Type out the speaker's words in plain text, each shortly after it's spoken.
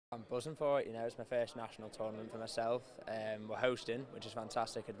I'm buzzing for it. You know, it's my first national tournament for myself. We're hosting, which is a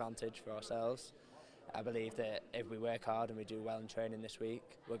fantastic advantage for ourselves. I believe that if we work hard and we do well in training this week,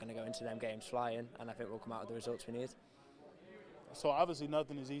 we're going to go into them games flying, and I think we'll come out with the results we need. So obviously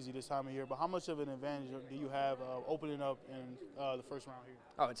nothing is easy this time of year, but how much of an advantage do you have opening up in the first round here?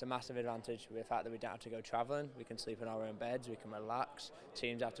 Oh, it's a massive advantage with the fact that we don't have to go travelling. We can sleep in our own beds, we can relax.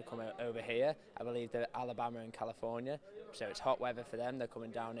 Teams have to come over here. I believe that Alabama and California, so it's hot weather for them. They're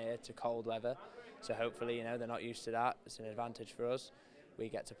coming down here to cold weather. So hopefully, you know, they're not used to that. It's an advantage for us. We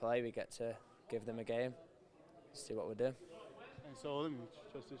get to play, we get to give them a game, see what we do. And so let me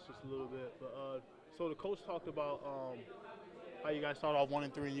adjust this just a little bit. But so the coach talked about how you guys started off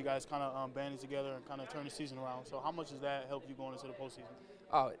 1-3, and you guys kind of banded together and kind of turned the season around. So how much does that help you going into the postseason?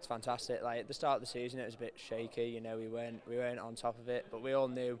 Oh, it's fantastic. Like at the start of the season, it was a bit shaky. You know, we weren't on top of it, but we all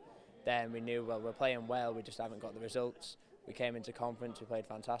knew then. We knew, well, we're playing well. We just haven't got the results. We came into conference, we played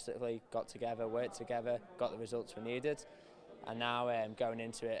fantastically, got together, worked together, got the results we needed. And now going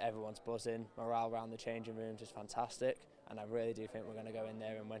into it, everyone's buzzing. Morale around the changing rooms is fantastic, and I really do think we're going to go in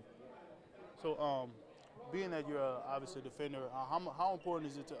there and win. So, being that you're obviously a defender, how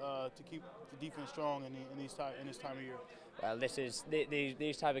important is it to keep the defense strong in this time of year? Well,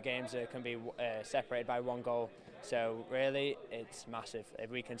 these type of games can be separated by one goal, so really it's massive.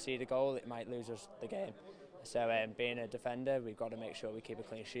 If we concede a goal, it might lose us the game. So being a defender, we've got to make sure we keep a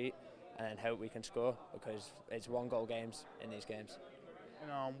clean sheet and then hope we can score, because it's one-goal games in these games.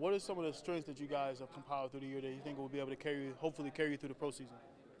 And what are some of the strengths that you guys have compiled through the year that you think will be able to hopefully carry you through the pro season?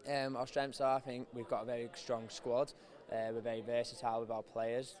 Our strengths are, I think we've got a very strong squad. We're very versatile with our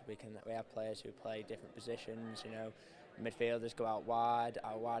players. We have players who play different positions. You know, midfielders go out wide,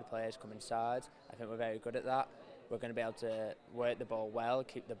 our wide players come inside. I think we're very good at that. We're going to be able to work the ball well,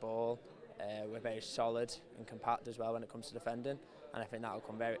 keep the ball. We're very solid and compact as well when it comes to defending, and I think that will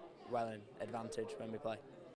come very well in advantage when we play.